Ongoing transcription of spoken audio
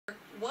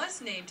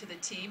was named to the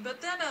team,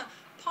 but then a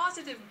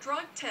positive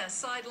drug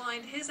test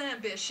sidelined his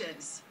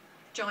ambitions.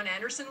 John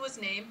Anderson was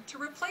named to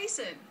replace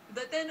him,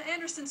 but then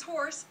Anderson's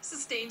horse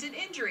sustained an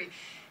injury.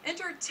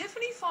 Enter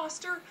Tiffany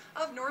Foster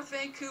of North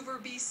Vancouver,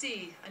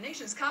 BC, a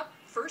Nations Cup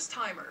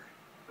first-timer.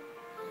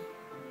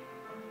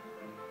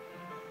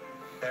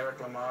 Eric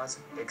Lamaze,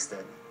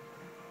 Bigstead.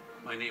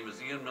 My name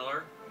is Ian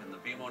Miller. In the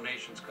BMO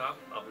Nations Cup,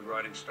 I'll be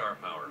riding Star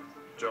Power.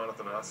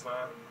 Jonathan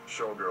Aslan,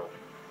 Showgirl.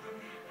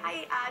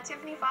 Hi,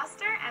 Tiffany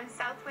Foster and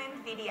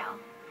Southwind VDL.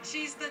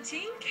 She's the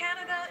Team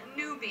Canada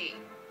newbie.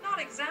 Not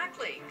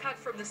exactly cut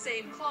from the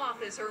same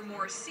cloth as her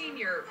more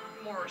senior,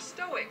 more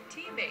stoic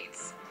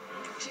teammates.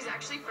 She's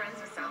actually friends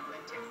with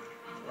Southwind too.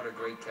 What a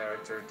great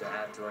character to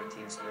add to our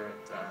team spirit.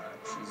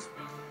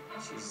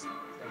 She's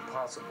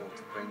impossible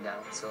to bring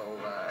down. So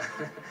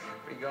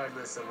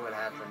regardless of what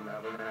happened,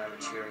 we're gonna have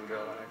a cheering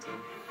girl on our team.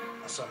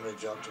 Somebody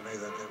joked to me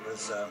that it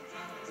was the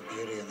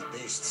Beauty and the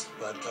Beasts,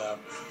 but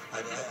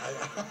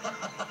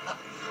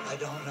I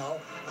don't know.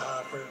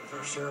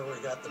 For sure, we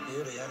got the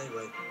beauty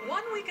anyway.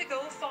 1 week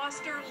ago,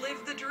 Foster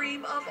lived the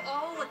dream of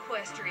all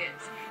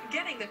equestrians,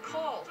 getting the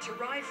call to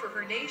ride for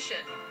her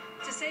nation.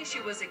 To say she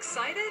was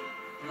excited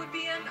would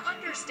be an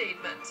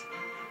understatement.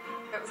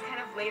 It was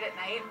kind of late at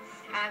night,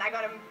 and I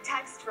got a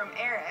text from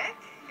Eric.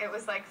 It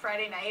was like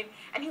Friday night,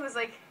 and he was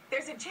like,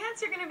 "There's a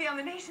chance you're going to be on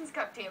the Nations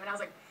Cup team." And I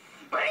was like,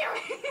 "What do you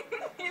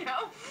mean?" you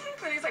know?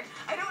 And he's like,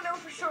 "I don't know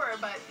for sure,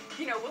 but,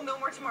 you know, we'll know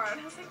more tomorrow." And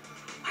I was like,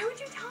 why would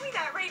you tell me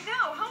that right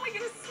now? How am I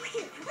going to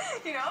sleep?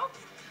 you know?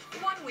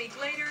 1 week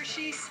later,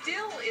 she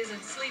still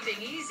isn't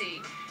sleeping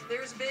easy.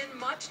 There's been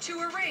much to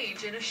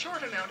arrange in a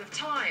short amount of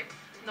time,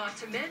 not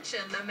to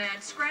mention the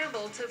mad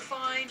scramble to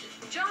find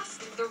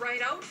just the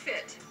right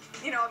outfit.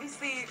 You know,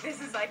 obviously,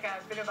 this is like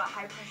a bit of a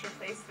high-pressure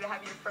place to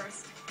have your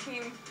first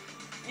team,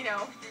 you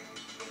know,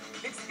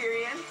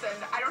 experience, and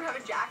I don't have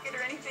a jacket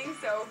or anything,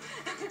 so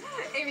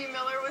Amy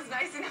Miller was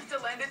nice enough to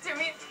lend it to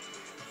me.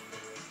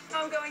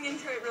 I'm going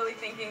into it really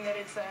thinking that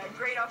it's a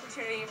great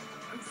opportunity.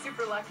 I'm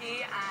super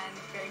lucky and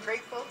very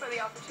grateful for the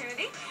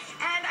opportunity,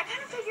 and I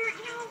kind of figured,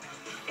 you know,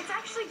 it's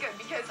actually good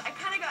because I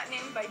kind of got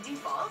named by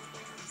default,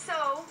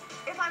 so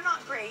if I'm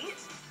not great,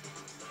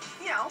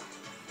 you know,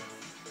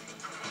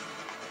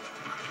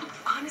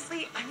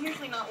 honestly, I'm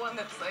usually not one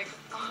that's like,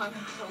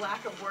 the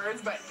lack of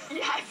words, but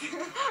yes,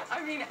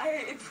 I mean,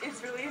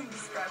 it's really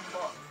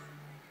indescribable.